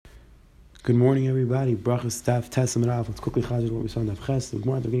Good morning, everybody. Brachas staff Tesam and Alf. Let's quickly chazir what we saw in the Ches. The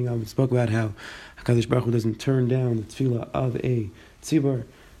Gemara at the beginning of it spoke about how Hakadosh Baruch Hu doesn't turn down the tefillah of a tzibur.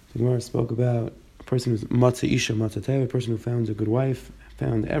 The Gemara spoke about a person who's matzah isha matzah teva, a person who found a good wife,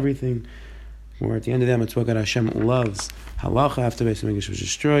 found everything. Where at the end of them, it spoke about Hashem loves halacha after Beis Hamikdash was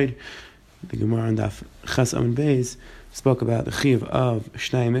destroyed. The Gemara on Daf Ches Amin Beis spoke about the chiv of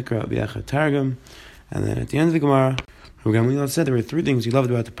Shnai Mikra B'Yachad Targum, and then at the end of the Gemara, Rabbi Gamliel said there were three things he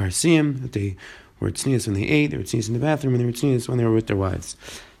loved about the Parsim, that they were tznius when they ate, they were tznius in the bathroom, and they were tznius when they were with their wives.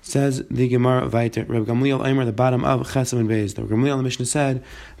 Says the Gemara Vayter, Rabbi Gamliel Aimer, the bottom of Chesam and Beis. The Rabbi Gamliel in the Mishnah said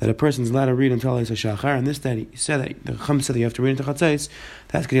that a person's allowed to read until Eis HaShachar, and this that he said that the Chum said that you have to read until Chatzais.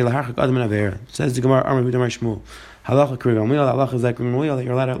 That's Kedei Laharchak Adam and Avera. Says the Gemara Amar B'Damar Shmuel. Halacha Rabbi Gamliel, halacha is like Rabbi Gamliel that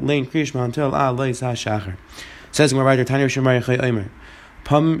you're allowed to lay in Kriyishma until Eis HaShachar. Says the Gemara Vayter, Tanya Shemar Yechai Aimer.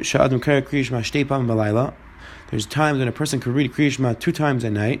 Pam Sha'adam Kare Kriyishma Shtei Pam B'Layla. There's times when a person could read Kriya Shema 2 times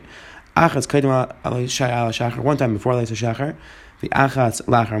at night. Achaz kaidem alay shayal shachar, 1 time before alay shachar. The achaz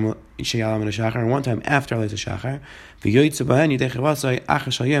lachar shayal shachar, and 1 time after alay shachar. The yoytzu bahen yidei chavasay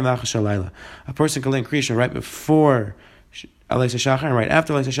achaz shayem achaz shalayla. A person can learn Kriya Shema right before alay shachar and right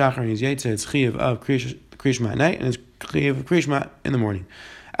after alay shachar, and he's yotze it's chiv of Kriya Shema at night and it's chiv of Kriya Shema in the morning.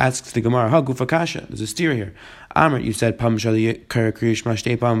 Asks the Gemara, ha gufa kasha. There's a steer here. Amr, you said pam shali kar Kriya Shema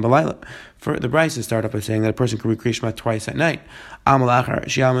shtei pam b'layla. For the Brisa start up by saying that a person can read Kriya Shema twice at night. Amal achar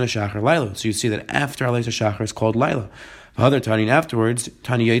shiam shachar layla. So you see that after Alei Shachar is called layla. Other Tani afterwards,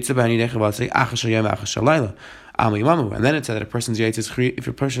 Tani yaitza b'hani dechavasei achas shayam achas shalayla. Amal yimamu. And then it said that a person's yaitz if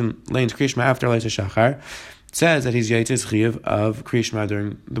a person lays Kriya Shema after Alei Shachar, it says that he's yaitz chiv of Kriya Shema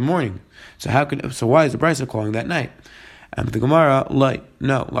during the morning. So why is the Brisa calling that night? And the Gemara,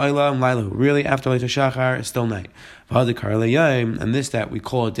 no, Laila and Lailahu. Really, after Leita Shachar is still night. And this that we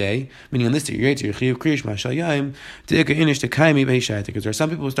call a day, meaning on this day, because there are some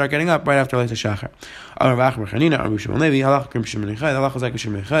people who start getting up right after Leita Shachar.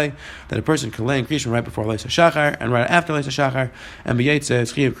 That a person can lay in Kriyishma right before Leita Shachar and right after Leita Shachar, and B'Yetze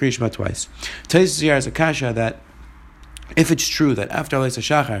is Chiyav Kriyishma twice. Taisus here is a kasha that if it's true that after Leita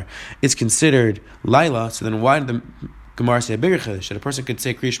Shachar it's considered Laila, so then why did the Gemara say a bigger chiddush that a person could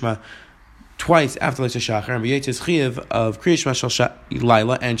say Kriya Shema twice after Leis HaShachar and b'yetziz chiv of Kriya Shema shel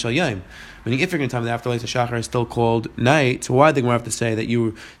Laila and shel Yom. Meaning, if you're going to tell me that after Leis HaShachar is still called night, so why did the Gemara have to say that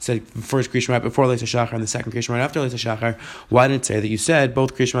you said first Kriya Shema right before Leis HaShachar and the second Kriya Shema right after Leis HaShachar? Why didn't it say that you said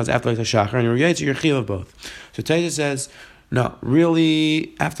both Kriya Shemas after Leis HaShachar and you're chiv of both? So Taita says, no,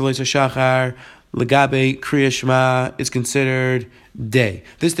 really after Leis HaShachar, Lagabe Kriya Shema is considered day.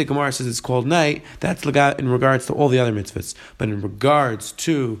 This the Gemara says it's called night. That's in regards to all the other mitzvahs. But in regards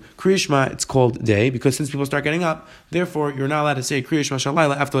to Kriya Shema, it's called day, because since people start getting up, therefore you're not allowed to say Kriya Shema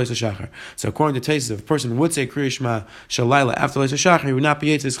Shalayla after Leis HaShachar. So according to Taisus, if a person would say Kriya Shema Shalayla after Leis HaShachar, he would not be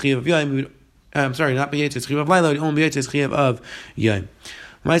Yetziz Chiyav of Yom. Not be Yetziz Chiyav of Laila, he would only be Yetziz Chiyav of Yom.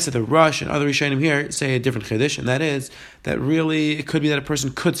 Maisa, the Rush and other Rishonim here say a different chiddush, and that is that really it could be that a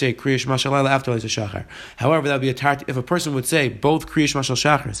person could say Kriya Shema Shalayla after Leis HaShachar. However, that would be a tarti. If a person would say both Kriya Shema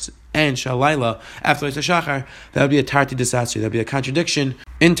Shachar and Shalayla after Leis HaShachar, that would be a tarti disasri. That would be a contradiction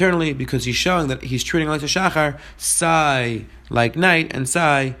internally, because he's showing that he's treating Leis HaShachar sai like night and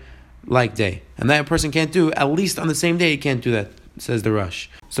sai like day, and that a person can't do at least on the same day. He can't do that, says the Rush.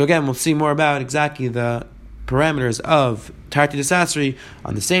 So again, we'll see more about exactly the parameters of Tarti Desasri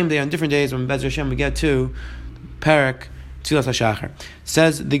on the same day, on different days, when Be'ez Hashem we get to Parak Tzilas HaShachar.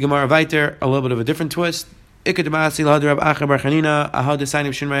 Says the Gemara Vayter, a little bit of a different twist. Some people taught Rav Acha bar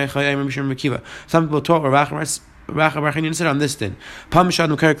Chanina said on this din. Pam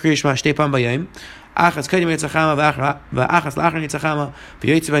shadnu kar Kriya Shema shtei pam bayim. Achas kadim yitzachama v'achas lachar yitzachama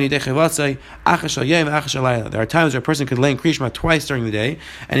v'yotze ben yidei chevatzai achas shal yom v'achas shal layla. There are times where a person could lay in Kriya Shema twice during the day,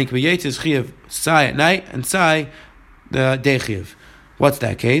 and he could be yotze chiyav sai at night and sai the day chiyav. What's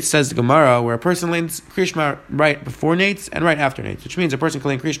that case? Says the Gemara, where a person lays Kriya Shema right before Nates and right after Nates, which means a person can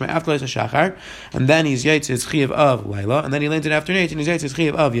lay Kriya Shema after Leis HaShachar, and then he's Yaitz his Chiyav of Laila, and then he lays it after Nates, and he's Yaitz his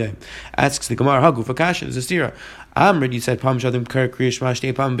Chiyav of Yom. Asks the Gemara, Hagu Fakasha, there's a stira. Amrid, you said, Pam Shadim Kar Kriya Shema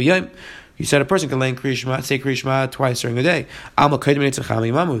Shtei Pam B'Yom. You said a person can lay in Kriya Shema, say Kriya Shema twice during the day. Alma Kaidim Netzachama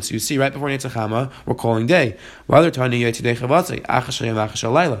Imamu. So you see, right before Netzachama, we're calling day. While they're telling you Yaitz Dei Chavatzai, Achas Shayim Achas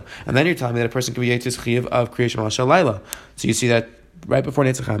Shalayla. And then you're telling me that a person can be Yaitz his Chiyav of Kriya Shema Shalayla. So you see that right before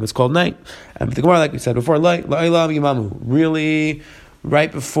Netzacham, it's called night. And the Gemara, like we said before, La'ilam Yimamu, really,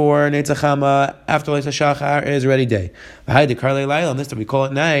 right before Netzachama, after Leis HaShachar, is already day. On this time we call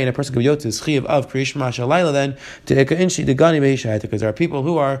it night, and a person can be yotzis chiyav of Kriya Shema Shalayla then, to Ika Inshi, the Gani Beishayta, because there are people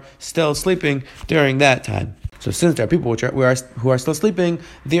who are still sleeping during that time. So since there are people who are still sleeping,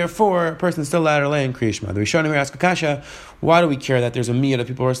 therefore a person is still allowed to lay in Kriya Shema. The Rishonim here ask Akasha, why do we care that there's a miyat of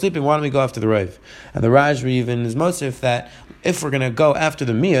people who are sleeping? Why don't we go after the Rav? And the Rajba even is Mosif that if we're going to go after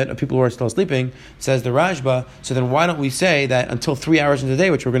the miyat of people who are still sleeping, says the Rajba, so then why don't we say that until 3 hours into the day,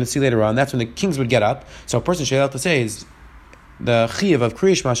 which we're going to see later on, that's when the kings would get up. So a person should be able to say is the chiyuv of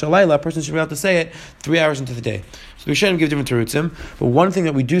Kriya Shema Shalayla, a person should be able to say it 3 hours into the day. So we shouldn't give different terutzim, but one thing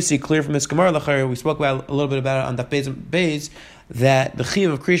that we do see clear from this Gemara, we spoke about a little bit about it on Daf Beis, that the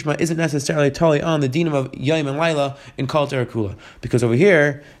chiyuv of Kriya Shema isn't necessarily totally on the dinim of Yom and Laila in Kol Torah Kula, because over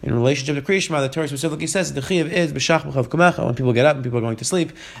here, in relationship to Kriya Shema, the Torah specifically says that the chiyuv is b'shach b'chav kamecha, when people get up and people are going to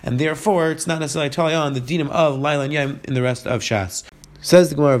sleep, and therefore it's not necessarily totally on the dinim of Laila and Yom in the rest of Shas.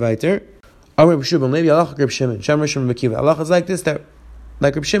 Says the Gemara Vayter, Allah is like this, that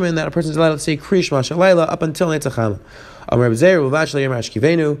like Reb Shimon, that a person is allowed to say Kriya Shema Shalayla up until Netzachama.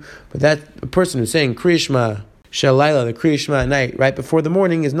 But that a person who's saying Kriya Shema Shalayla, the Kriya Shema at night, right before the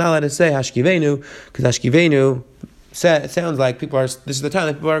morning, is not allowed to say Hashkivenu, because Hashkivenu it sounds like this is the time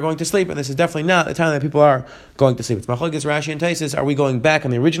that people are going to sleep, and this is definitely not the time that people are going to sleep. It's Machlokes Rashi and Taisus. Are we going back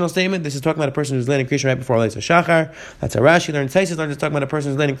on the original statement? This is talking about a person who's laying Kriya Shema right before Leisa Shachar. That's how Rashi learns. Taisus learns it's talking about a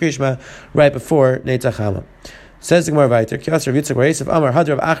person who's laying Kriya Shema right before Netzachama. Says the Gemara Vayter,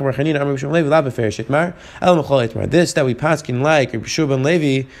 this that we paskin like Reb Shua ben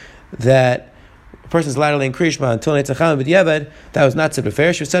Levi, that a person's allowed to lay Kriya Shema until Netzachama b'diavad, that was not said before.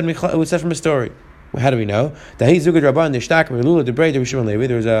 It was said from a story. How do we know? There was a pair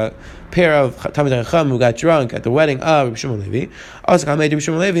of Talmidei Chacham who got drunk at the wedding of Reb Shimon Levi. And Reb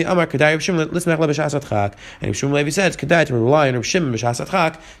Shimon Levi said, "Kedai to rely on Reb Shimon b'shas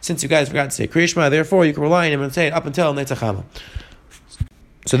adchak, since you guys forgot to say Kriya Shema, therefore you can rely on him and say it up until Netzachama."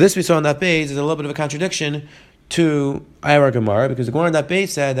 So this we saw in that base is a little bit of a contradiction to our Gemara, because the Gemara in that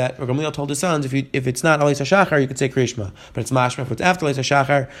base said that Gamliel told his sons, if it's not Leisa Shachar, you could say Kriya Shema. But it's Mashma, if it's after Leisa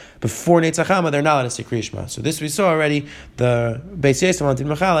Shachar, before Netzachama, they're not allowed to say Kriya Shema. So this we saw already, the Beis Yisrael wanted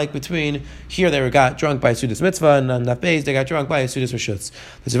Machalik between, here they got drunk by a Sudas Mitzvah, and on that base they got drunk by a Sudas Rishutz.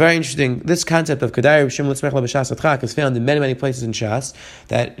 It's a very interesting, this concept of Kedai Reb Shimon Litzmech B'Shas Adchak is found in many, many places in Shas,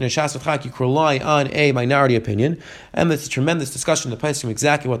 that in a Shas Adchak you can rely on a minority opinion, and there's a tremendous discussion in the place from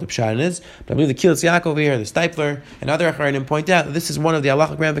exactly what the Pshat is, but I believe the Kielitz Yaakov over here, the Stipler, and other Acharanim point out that this is one of the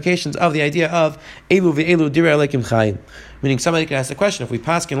halachic ramifications of the idea of Elu ve'elu direi alekim chayim. Meaning somebody can ask the question, if we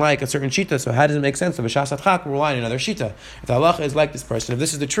paskin like a certain shita, so how does it make sense of a shas adchak we're relying on another shita? If the halacha is like this person, if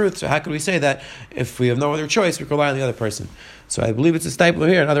this is the truth, so how could we say that if we have no other choice, we can rely on the other person? So I believe it's a stipler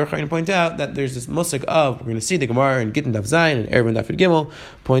here, and other Acharanim point out that there's this musik of, we're going to see the Gemara in Gittin Daf Zayin and Erevin Daf Gimel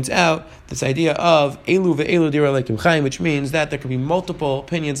points out this idea of Elu ve'elu direi alekim chayim, which means that there could be multiple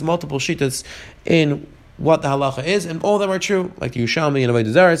opinions, multiple shitas in what the halacha is, and all of them are true. Like the Yushalmi and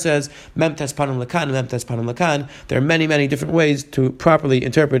Avodah Zarah says, Mem tes panam lakan, Mem tes panam lakan. There are many, many different ways to properly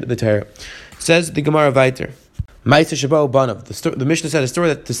interpret the Torah. Says the Gemara Vayter. Ma'aseh Shabo Banav. The Mishnah said a story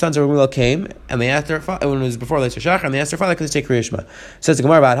that the sons of Reuel came, and they asked their father, when it was before Leisa Shachar, and they asked their father, could they take Kriya Shema? Says the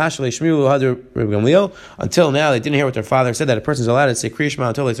Gemara about Hashalei Shmiru Hadar Reb Gamliel. Until now, they didn't hear what their father said, that a person is allowed to say Kriya Shema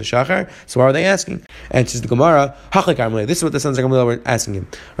until Leisa Shachar. So why are they asking? And says the Gemara, Hachlik Armalei. This is what the sons of Gamliel were asking him.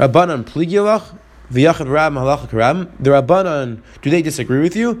 Rabbanan Pligilach. The Rabbanan, do they disagree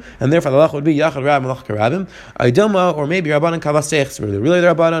with you? And therefore the halacha would be Yachad Rab Malach Karabim. Aydilma, or maybe Rabbanan Kavasech, really the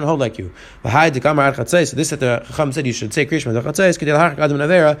Rabbanan hold like you. So this that the Chacham said you should say Kriya Shema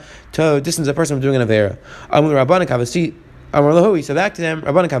to distance a person from doing an Avera. Rabbanan Kavasi. Amar Lahu, he said back to them,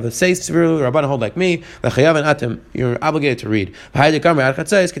 Rabbanan Kavah says Sviru, Rabbanan hold like me, V'chayav and Atem, you're obligated to read. And this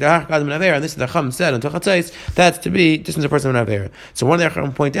is the Chacham said until Chatzais, that's to be distance a person from Avera. So one of the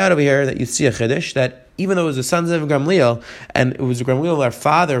Chacham point out over here that you see a Chiddush, that even though it was the sons of Gamliel, and it was Gamliel, our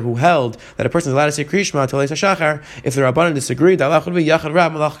father, who held that a person is allowed to say Kriya Shema until Leisa Shachar, if the Rabbanan disagreed, the halacha would be Yachad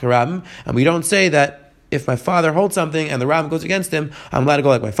Rab Malach Karabim, and we don't say that if my father holds something and the Ram goes against him, I'm allowed to go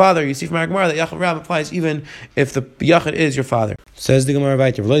like my father. You see from our Gemara that Yachad Ram applies even if the Yachad is your father. Says the Gemara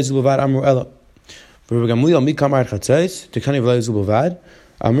Vayter, V'lo yizul b'vad amru ela. V'Reb Gamliel mi kamar chatzais, Tekani v'lo yizul b'vad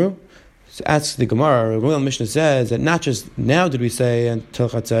amru. Asks the Gemara, the Mishnah says that not just now did we say until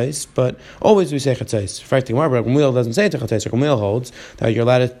Chatzais, but always we say Chatzais. In fact, the Gemara, Gamliel doesn't say until Chatzais. Gamliel holds that you're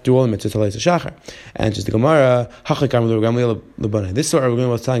allowed to do all the mitzvahs till Leisa Shachar. And just the Gemara, Hachlikam Gamliel L'banai. This is what Gamliel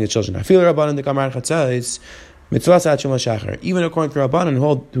was telling his children. I feel Rabbanan the Kamar Chatzais, mitzvah Sa'achim Shachar. Even according to Rabbanan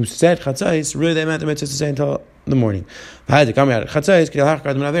who said Chatzais, really they meant the mitzvahs to say until the morning. And this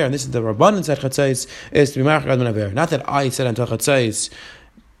is the Rabbanan said Chatzais is to be Marach Gadman Aver. Not that I said until Chatzais,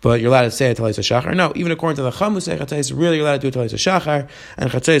 but you're allowed to say it till Leisa Shachar. No, even according to the Chacham who say Chatzais, really you're allowed to do it till Leisa Shachar,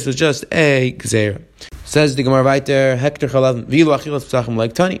 and Chatzais was just a Gzeira. Says the Gemara Vayter, Hekter Chalav Vilu Achilas Pesachim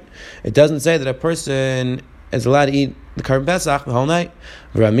like Tani. It doesn't say that a person is allowed to eat the Karban Pesach the whole night.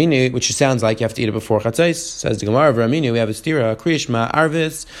 V'raminu, which sounds like you have to eat it before Chatzos. Says the Gemara, V'raminu, we have a stira, Kriyishma,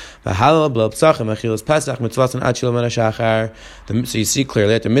 Arvis, V'halal, B'lo Psachim, Achilas Pesach, Mitzvasan Ad Shilom Shachar. So you see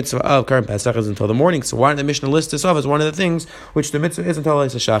clearly that the mitzvah of Karban Pesach is until the morning. So why did the Mishnah list this off as one of the things which the mitzvah is until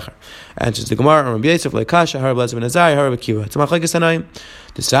Leis Shachar? And says the Gemara, Rabbi Yosef, Leikasha, Har Blaz Ben Azai, Har Kiva. It's Machlekes Tanaim.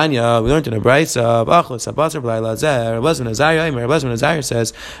 The Sanya, we learned in a Brayso, Achlos Abasar B'Layla Zeh, Rabbi Ben Azai, Rabbi Ben Azai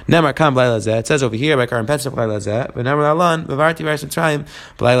says, Nemar Kam B'Layla Zeh. It says over here by Karban Pesach B'Layla Zeh, but Nemar Alan, B'Varti V'Aris Mitzrayim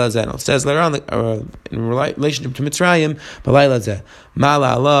B'Layla Zeh. It says later on in relationship to Mitzrayim B'Layla Zeh. Mala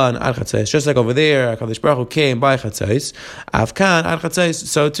Alan Ad Chatzos. Just like over there, HaKadosh Baruch Hu came by Chatzos. Avkan Ad Chatzos.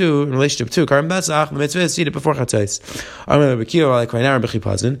 So too in relationship to Karban Pesach, the mitzvah is seated before Chatzos. Rabbi Kiva, like right now, Rabbi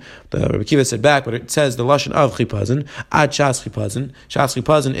Chipazin. The Rabbi Kiva said back, but it says the lashon of Chipazin. Ad Shas Chipazin. Shas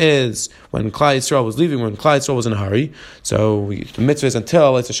Chipazin is when Klal Yisrael was leaving, when Klal Yisrael was in a hurry. So the mitzvah is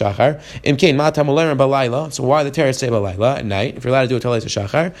until it's a shachar. Imkein matam ulerim balayla. So why the Torah say balayla at night? If you're allowed to do it till it's a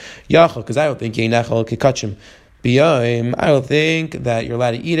shachar, yachol. Because I would think yeinachol kikachim. B'yoim, I would think that you're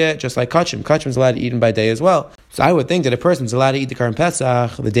allowed to eat it just like kachim. Kachim is allowed to eat it by day as well. So I would think that a person's allowed to eat the Karban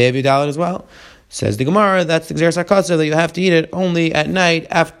Pesach the day of Yudalit as well. Says the Gemara, that's the Gzeras HaKatzah, that you have to eat it only at night,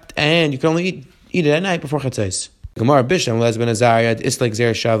 and you can only eat it at night before Chatzos. Gemara Bishlam Lez Ben Azariah Isla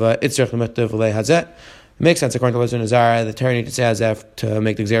Gzeras Shava Itzrach L'Mechtav L'Lei Hazet. Makes sense according to Lez Ben Azariah. The Torah needs to say Hazef to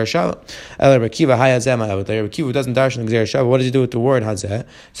make the Gzeras Shava. El Rabbi Kiva Hay Hazeh Ma'avet. Rabbi Kiva doesn't darshan the Gzeras Shava. What does he do with the word Hazeh?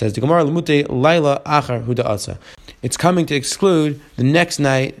 Says the Gemara L'Mutei Laila Achar Huda Asa. It's coming to exclude the next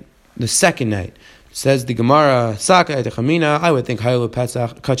night, the second night. Says the Gemara Saka et Chamina. I would think Haylu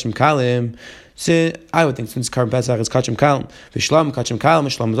Pesach Kachim Kalim. I would think since Karban Pesach is Kachim Kalim, V'Shlam Kachim Kalim,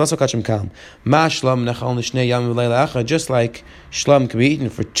 Shlam is also Kachim Kalim. Ma Shlam Nechal Nishnei Yam V'Leila Acha, just like Shlam can be eaten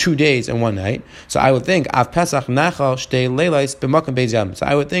for 2 days and 1 night. So I would think Av Pesach Nachal Shtei Leilais B'Makom Beis Yam. So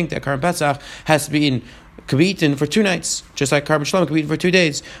I would think that Karban Pesach has to be eaten. Could be eaten for 2 nights, just like Karban Shalom could be eaten for 2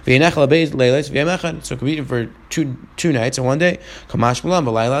 days. So it could be eaten for two nights and 1 day. That's what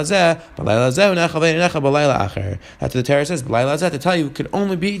the Torah says. To tell you, it could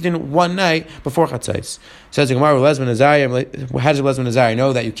only be eaten 1 night before Chatzos. Says the Gemara, how does Lezman Azariah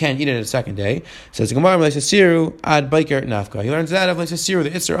know that you can't eat it a second day? Says the Gemara, ad biker nafka. He learns that of Siru,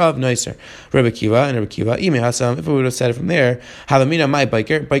 the Isser of Nicer. Rabbi Kiva and Rabbi Kiva, if we would have said it from there, Halamina my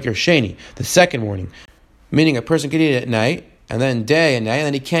biker sheni, the second morning. Meaning a person could eat it at night, and then day and night, and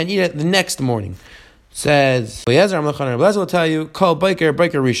then he can't eat it the next morning. Says, Eliezer will tell you, call biker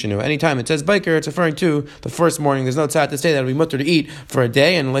rishonu. Anytime it says biker, it's referring to the first morning. There's no tzad to say that it would be mutter to eat for a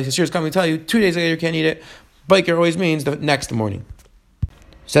day, and like the Shir is coming to tell you, 2 days later you can't eat it. Biker always means the next morning.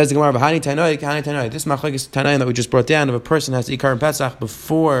 Says the Gemara, Bahani Tanoi. This machlekes Tanaim that we just brought down, if a person has to eat Karban Pesach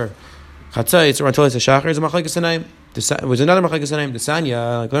before Chatzos or until it's a shachar, is a machlekes Tanaim. It was another machlekes Tanaim, the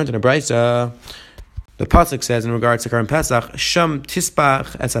Sanya, like learned in a Brayso. The pasuk says in regards to Karban Pesach, Sham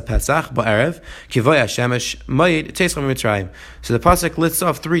tispach es Pesach ba'erev kivoya shemesh mayid teischem mitzrayim. So the pasuk lists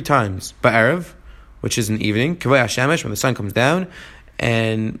off 3 times ba'erev, which is in the evening, kivoya shemesh when the sun comes down,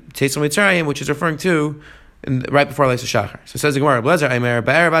 and teischem mitzrayim, which is referring to right before Leis Shachar. So it says the Gemara, Blazer Aimer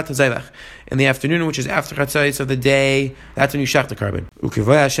ba'erev at Zayvach. In the afternoon, which is after Chatzos of the day, that's when you shach the carbon.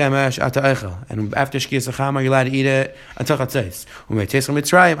 Ukivoya shemesh at eichel, and after Shkias Achama, you're allowed to eat it until Chatzos. Umeiteischem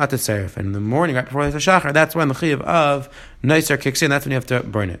mitzrayim at Serif, and in the morning, right before Leis Shachar, that's when the chiyuv of Nicer kicks in. That's when you have to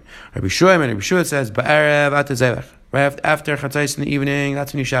burn it. Rabbi Shua says ba'erev at Zayvach. Right after Chatzos in the evening,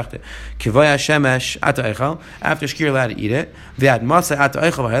 that's when you shacht it. Kivoya shemesh ata eichel. After shkir, you're allowed to eat it. V'ad masa ata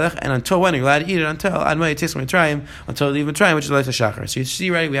eichel v'helech. And until when you're allowed to eat it? Until admai tisma mitzrayim, until the mitzrayim, which is Leis Shachar. So you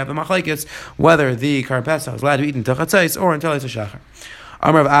see, right? We have the machlekes whether the Karban Pesach is allowed to be eaten until Chatzos or until Leis Shachar.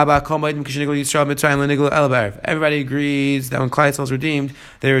 Amar of Abba kol ma'adim kishenigol Yisrael mitzrayim lenigol el b'erev. Everybody agrees that when Klal Yisrael is redeemed,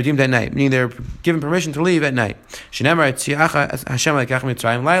 they're redeemed at night, meaning they're given permission to leave at night. Shenamar tziacha Hashem lekach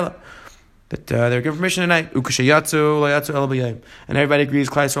mitzrayim laila. That they're given permission at night. And everybody agrees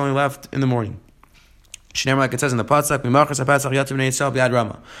Klal Yisrael only left in the morning. Like it says in the pasuk,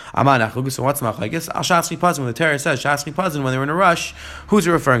 so what's machlekes? Al shas chipazin, when the Torah says shas chipazin, when they were in a rush, who's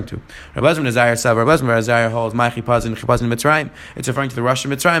it referring to? Rabbi Azariah holds my chipazin mitzrayim. It's referring to the rush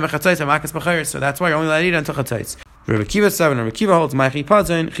of Mitzrayim, so that's why you're only allowed to eat until Chatzos. Rabbi Kiva 7, Rabbi Kiva holds my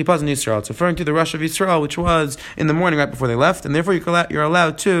chipazin Yisrael. It's referring to the rush of Yisrael, which was in the morning right before they left, and therefore you're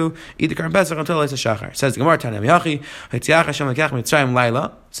allowed to eat the Karban Pesach until Leis Shachar. Says the Gemara, Tanam Yachi, Hetziach Hashem lekach Mitzrayim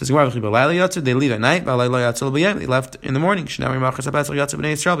Laila. Says the Gemara, Laila Yatzu, they leave at night, but Laila Yatzu l'bayim, they left in the morning. Shnei Machas HaPesach Yatzu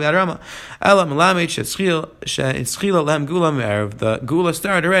b'nei Yisrael b'yad Rama. Ela Melamed she'etzchila lehem gula me'erev. The gula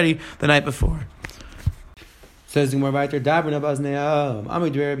started already the night before. Says the Gemara weiter, Dabra Nabazneah,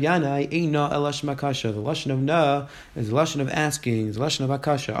 Amid Reb Yanai, Eina Elash Makasha. The lashon of Na is the lashon of asking, is the lashon of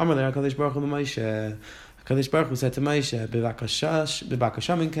Akasha. Amar le Hakadosh Baruch Hu l'Moshe. Kadosh Baruch Hu said to Moshe, "B'vakasha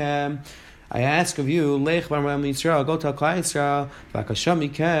minkem, I ask of you, Lech B'Aram Yisrael, go tell Klal Yisrael, B'vakasha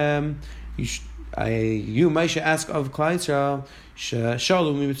minkem, you Moshe ask of Klal Yisrael,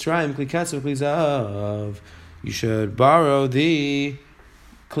 Shalu miMitzrayim kli kesef kli zav, you should borrow the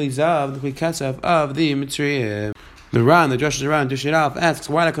kli zav, the kli kesef of the Mitzrayim." The Ran, the Joshua Ran, Dushiraf asks,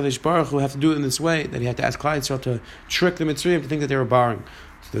 why did HaKadosh Baruch Hu have to do it in this way? That he had to ask Klal Yisrael to trick the Mitzrayim to think that they were borrowing.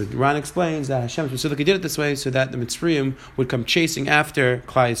 So the Ran explains that Hashem specifically did it this way so that the Mitzrayim would come chasing after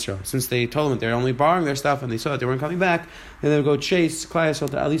Klal Yisrael. Since they told them that they're only borrowing their stuff and they saw that they weren't coming back, then they would go chase Klal Yisrael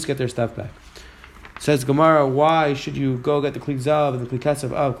to at least get their stuff back. Says Gemara, why should you go get the Kli Zav and the Kli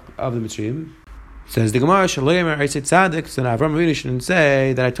Kesef of the Mitzrayim? Says the Gemara, Shaloyim I said Tzaddik, so Avram Avinu shouldn't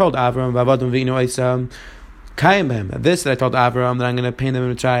say that I told Avram, Vavadim V'inu Eisam, this that I told Avram that I'm going to pay them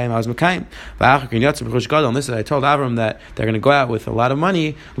in Mitzrayim, I was Mekayim. And this that I told Avram that they're going to go out with a lot of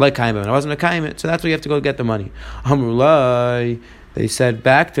money, like Kaim, and I wasn't Mekayim. So that's why you have to go get the money. Amrulai, they said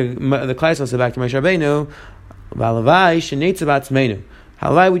back to the Klal said back to Moshe Rabbeinu, Valavai shenetz batzmeinu.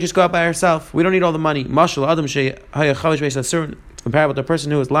 Halavai, we just go out by ourselves. We don't need all the money. Mashal Adam shey haya chavish beis asur. It's comparable to a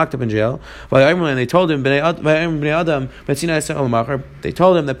person who was locked up in jail. And they told him, they told him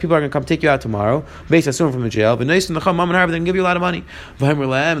that people are going to come take you out tomorrow, based assume from the jail. They can give you a lot of money.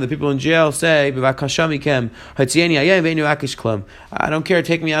 And the people in jail say, I don't care,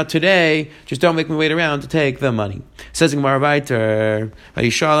 take me out today, just don't make me wait around to take the money. Says the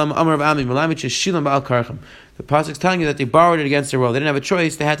pasuk is telling you that they borrowed it against their will. They didn't have a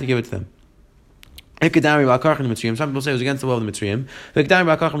choice, they had to give it to them. Some people say it was against the will of the Mitzrayim. Some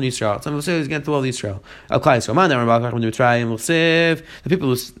people say it was against the will of Israel. The people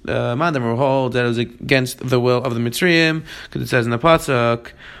who Mandam will hold that it was against the will of the Mitzrayim, because it says in the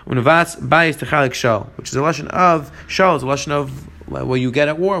pasuk, which is a lesson of shal, is a lesson of what you get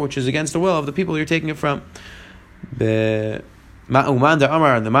at war, which is against the will of the people you're taking it from. The Mandar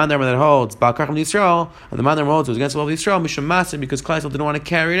that holds Ba'akachim Yisrael, and the Mandar holds it was against the will of Yisrael, Mishum Masim, because Klal Yisrael didn't want to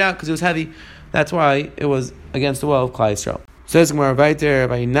carry it out because it was heavy. That's why it was against the will of Klal Yisrael. Says Gemara right there,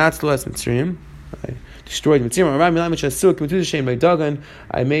 by Natzlas Mitzrayim, I destroyed Mitzrayim.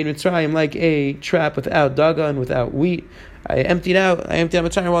 I made Mitzrayim like a trap without dagan, without wheat. I emptied out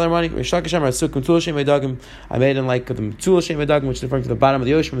Mitzrayim while they're running. I made it like the Metzul Shem Dagim, which is referring to the bottom of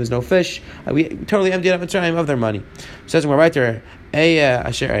the ocean when there's no fish. We totally emptied out Mitzrayim of their money. Says Gemara right there,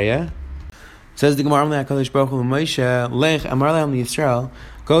 says the Gemara, HaKadosh Baruch Hu Moshe, Lech Amar Lehem Yisrael,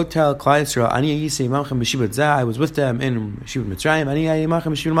 go tell Klal Yisrael, Ani Yisei Mamchem B'Shivat Zah, I was with them in Shivat Mitzrayim, Ani Yisei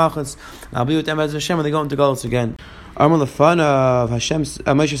Mamchem B'Shivat Malchus, I'll be with them as Hashem when they go into Galus again. Amar Lefanav,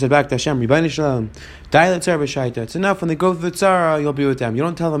 Moshe said back to Hashem, Ribono Shel Olam, Dai L'Tzara B'Shaita, it's enough, when they go through the Tzara, you'll be with them. You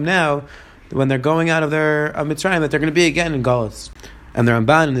don't tell them now, when they're going out of their Mitzrayim, that they're going to be again in Galus. And the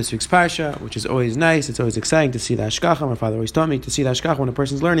Ramban in this week's Parsha, which is always nice, it's always exciting to see the Hashgacha. My father always taught me to see the Hashgacha when a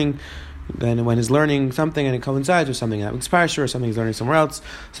person's learning, then when he's learning something and it coincides with something in that week's Parsha or something he's learning somewhere else.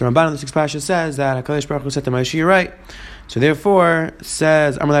 So the Ramban in this week's Parsha says that HaKadosh Baruch Hu said to Moshe, you're right. So therefore,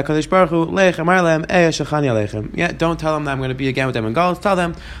 says Amar HaKadosh Baruch Hu, Lech Amar Lehem Shalchani Aleichem. Yeah, don't tell them that I'm going to be again with them in Galus. Tell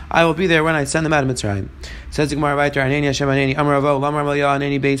them I will be there when I send them out of Mitzrayim. Says the Gemara right there, Aneni Hashem Aneni Amar Avo Lamar Maliyah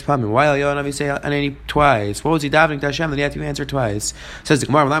Aneni Beis Pamim. Why Aliyah Navi say Aneni twice? What was he davening to Hashem that he had to answer twice? Says the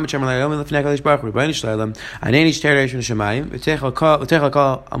Gemara, Lam Hashem Alayom Lefnei HaKadosh Baruch Hu Ribono Shel Olam Aneni Shtei Reish Shemayim V'Teichel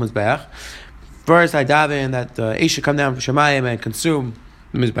Kol Amizbeach. First, I daven that the Eish should come down from Shemayim and consume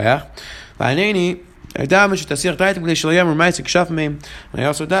the Mizbeach. Aneni. And I also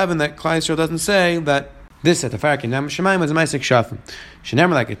daven that Klal Yisrael doesn't say that this at the fire came down from Shemayim was a Ma'aseh Kshafim.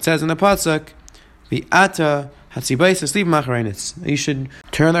 Shenemar, like it says in the pasuk, V'ata Hatzibais Asleep Macharenis. You should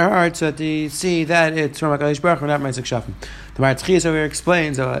turn their hearts that they see that it's from HaKadosh Baruch Hu, not Ma'aseh Kshafim. The Maratz Chias over here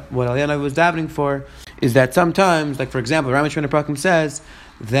explains that what Eliyahu was davening for is that sometimes, like for example, Rambam Shemona Prakim says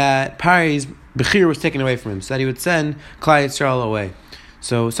that Pari's Bechir was taken away from him, so that he would send Klal Yisrael away.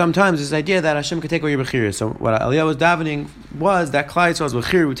 So sometimes this idea that Hashem could take away your Bechir. So what Aliyah was davening was that Klal Yisrael's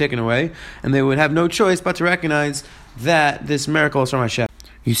Bechir would be taken away, and they would have no choice but to recognize that this miracle is from Hashem.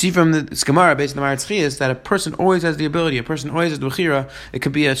 You see from the Gemara, based on the Maratz Chias, that a person always has the ability, a person always has the Bechira. It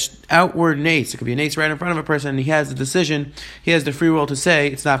could be an outward nace, it could be a nace right in front of a person, and he has the decision, he has the free will to say,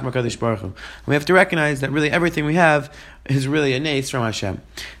 it's not from HaKadosh Baruch Hu. And we have to recognize that really everything we have is really a nace from Hashem.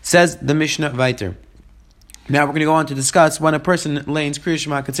 Says the Mishnah Vayter. Now we're going to go on to discuss when a person lanes Kriya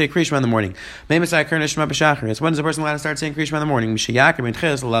Shema could say Kriya Shema in the morning. When is a person allowed to start saying Kriya Shema in the morning?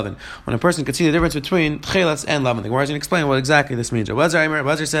 When a person could see the difference between Tchelas and Lavan. The Gemara is going to explain what exactly this means.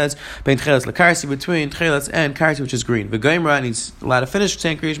 Elazar says between Tchelas and Karsi, which is green. And he's allowed to finish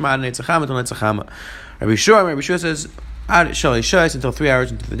saying Kriya Shema and Netzachama to Netzachama. Rabbi Shua says until 3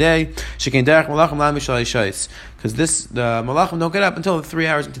 hours into the day. Because the malachim don't get up until 3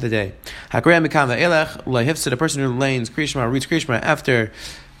 hours into the day. The person who reads Krishma after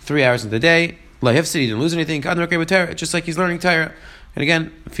 3 hours of the day, he didn't lose anything, just like he's learning Torah. And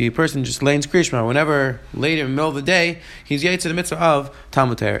again, if a person just lanes Krishma whenever later in the middle of the day, he's yet to the mitzvah of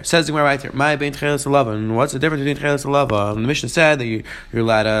Talmud Torah. Says the Gemara right here, "My bein tchelas alava." And what's the difference between tchelas alava? The Mishnah said that you're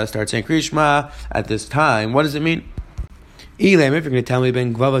allowed to start saying Krishma at this time. What does it mean? If you're going to tell me if you're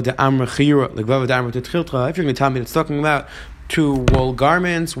going to tell me it's talking about two wool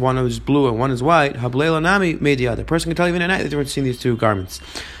garments, one is blue and one is white, the person can tell even at night the difference between these two garments.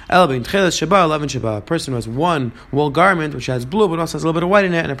 A person who has one wool garment which has blue but also has a little bit of white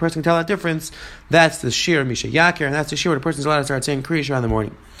in it, and a person can tell that difference. That's the shir Misha Yakir, and that's the shir where the person is allowed to start saying Kriya in the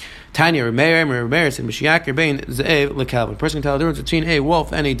morning. Tanya Remeir said Misha Yakir bein ze'ev lekalv. A person can tell the difference between a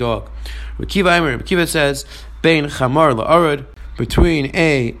wolf and a dog. Rekiva says bein chamar la'arud, between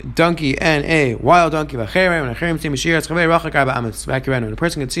a donkey and a wild donkey. When a person can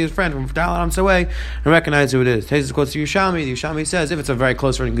see his friend from Dalal Ams away and recognize who it is. Taisus quotes the Yushami says if it's a very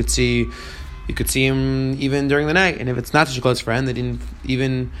close friend, you could see him even during the night. And if it's not such a close friend, they didn't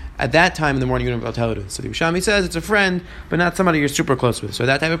even at that time in the morning you don't tell who it is. So the Yushami says it's a friend, but not somebody you're super close with. So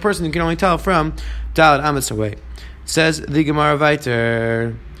that type of person you can only tell from Dalal Ams away. Says the Gemara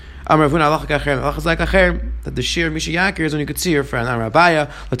Vayter. That the shir Misha Yakir is when you could see your friend. Rabaya,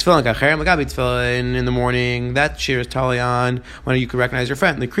 tefillin in the morning. That shir is totally on when you could recognize your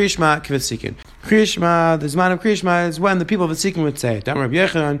friend. The Krishma Kvisikin. Krishma, the Zman of Krishma is when the people of Vasikin would say it. People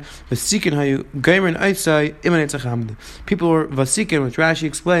were Vasikin, which Rashi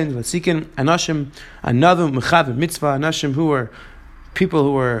explains. Vasikin, Anashim, Anavim, Mechav, Mitzvah, Anashim who were people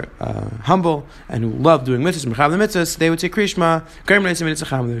who were humble and who loved doing mitzvahs, they would say Krishma, they would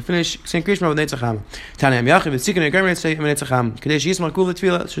finish saying Krishma with Netzachama. So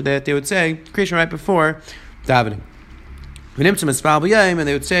that they would say Krishma right before davening. And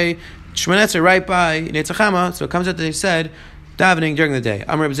they would say Shmoneh right by Netzachama, so it comes out that they said davening during the day.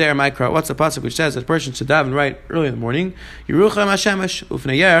 Amar B'Zer Mikra, what's the pasuk which says that a person should daven right early in the morning? Yerucham Hashemesh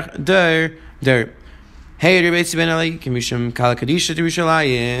Ufnei Der. Hey, Rabbi Ben Ali, Kimishim Kala Kadisha to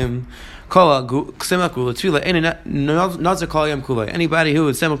Yerushalayim. Kola Ksema Kula Tefila. Any Nazar Kol Yom Kula. Anybody who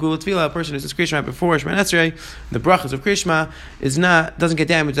is Sema Kula Tefila, a person who says Krishma right before Shemana Esrei, the brachas of Krishma doesn't get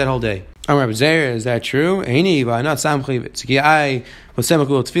damaged that whole day. Amar B'Zer, is that true? Eini, but not Samchi. I was Sema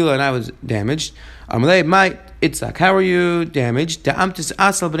Kula Tefila and I was damaged. Amalei might. Itzak, how are you damaged? Because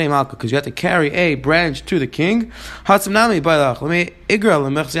you have to carry a branch to the king.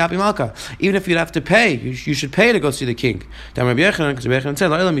 Even if you'd have to pay, you should pay to go see the king. A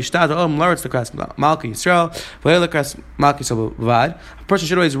person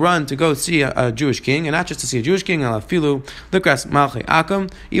should always run to go see a Jewish king, and not just to see a Jewish king, even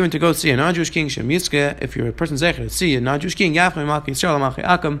to go see a non-Jewish king. If you're a person zecher to see a non-Jewish king, you'll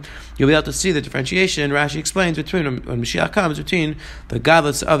be able to see the differentiation. Rashi explains between when Mashiach comes between the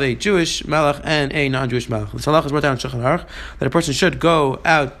godless of a Jewish melech and a non-Jewish melech. The halach is brought down in Shulchan Aruch that a person should go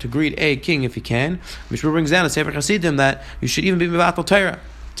out to greet a king if he can. Mishmur brings down a Sefer Chasidim that you should even be mevatel Torah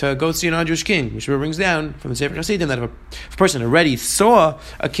to go see a non-Jewish king. Mishmur brings down from the Sefer Chasidim that if a person already saw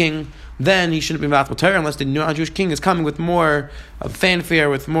a king, then he shouldn't be mevatel Torah unless the non-Jewish king is coming with more of fanfare,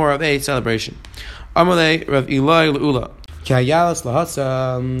 with more of a celebration. Amalei Rav Ilai Le'ula.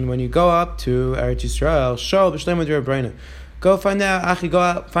 When you go up to Eretz Yisrael, go find out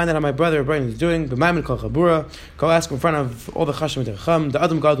how my brother Brian is doing. Go ask him in front of all the Chashim Chacham, the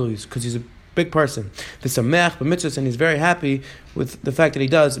Adam Gadol, because he's a big person. The Samech, the mitzvahs, and he's very happy with the fact that he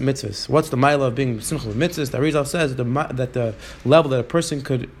does mitzvahs. What's the mila of being simcha with mitzvahs? The Arizal says that the level that a person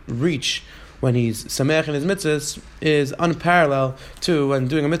could reach when he's samech in his mitzvahs is unparalleled to when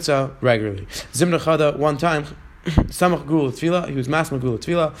doing a mitzvah regularly. Zimna Chada one time. Samach Gula Tefillah, he was Masma Gula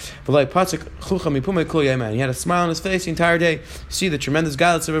Tefillah, he had a smile on his face the entire day. You see the tremendous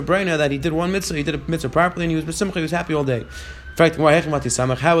guidance of Abraham that he did one mitzvah, he did a mitzvah properly, and he was besimcha, he was happy all day. In fact, how was he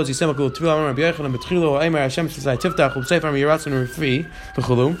Samach Gula Tefillah?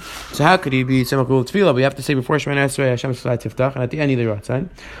 So how could he be Samach Gula Tefillah? We have to say before Shemana Esrei Hashem Tzilai Tiftach, and at the end either Ratzon.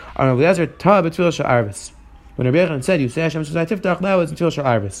 When Rabbi Yechon said, you say Hashem Tzilai Tiftach, that was Tefillah Shel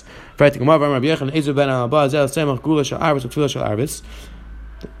Arvis. Right, the Gemara, Rabbi Yechon, Ezu ben Al-Abba, Zel Semach Gula Shel Arvis, Tefillah Shel Arvis.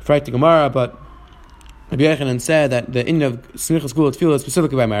 Right, the Gemara, but Rabbi Yechon said that the end of Smichas Gula Tefillah is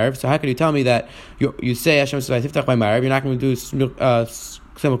specifically by Ma'ariv. So how can you tell me that you say Hashem Tzilai Tiftach by Ma'ariv, you're not going to do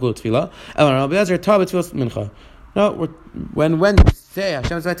Semach Gula Tefillah? Elon Rabbi Yezer, Tah B'Tefillah Mincha. No, when you say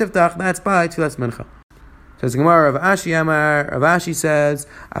Hashem Tzilai Tiftach, that's by Tefillah Mincha. Says the Gemara, Rav Ashi says,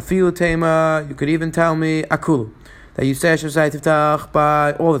 Afilu Tema, you could even tell me Akulu. that you say Hashem Tiftach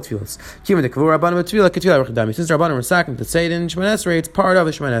by all the tefillas. Since the Rabbanim were sacking to say it in Shemoneh Esrei, it's part of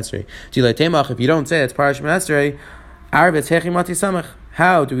the Shemoneh Esrei. If you don't say it's part of Shemoneh Esrei, how are we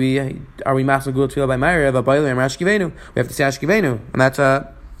machzor gula tefillah by Ma'ariv, Abayla and Ashkivenu? We have to say Ashkivenu, and that's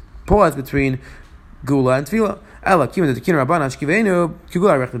a pause between gula and tefillah. Since Rabbanan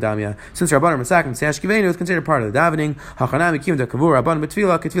Masakim say Ashkivenu is considered part of the davening.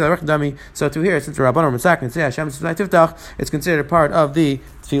 So to here, since Rabbanan Masakim say Hashem Tiftach, it's considered part of the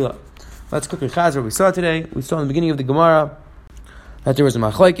tefillah. Let's quickly chazar what we saw today. We saw in the beginning of the Gemara that there was a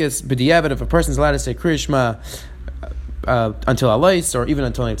machlokes b'diavad if a person is allowed to say Kriya Shema until Alais or even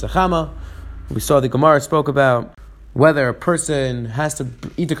until Netzachama. We saw the Gemara spoke about whether a person has to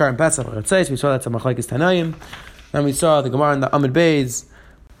eat the Karban Pesach or Chatzos. We saw that's a machlokes Tanayim. Then we saw the Gemara in the Amud Beis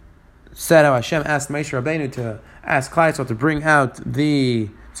said how Hashem asked Moshe Rabbeinu to ask Klal Yisrael to bring out the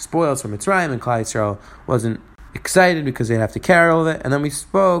spoils from Mitzrayim, and Klal Yisrael wasn't excited because they'd have to carry all of it. And then we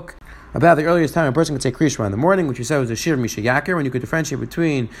spoke about the earliest time a person could say Kriya Shema in the morning, which we said was a Shir Misha Yakir, when you could differentiate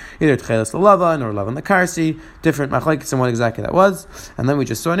between either Tcheles L'Lavan or Lavan L'Karsi, different machlokes and what exactly that was. And then we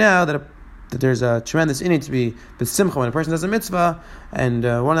just saw now that there's a tremendous inning to be b'simcha when a person does a mitzvah, and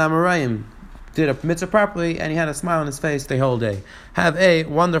one of the Amoraim did a mitzvah properly, and he had a smile on his face the whole day. Have a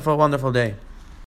wonderful, wonderful day.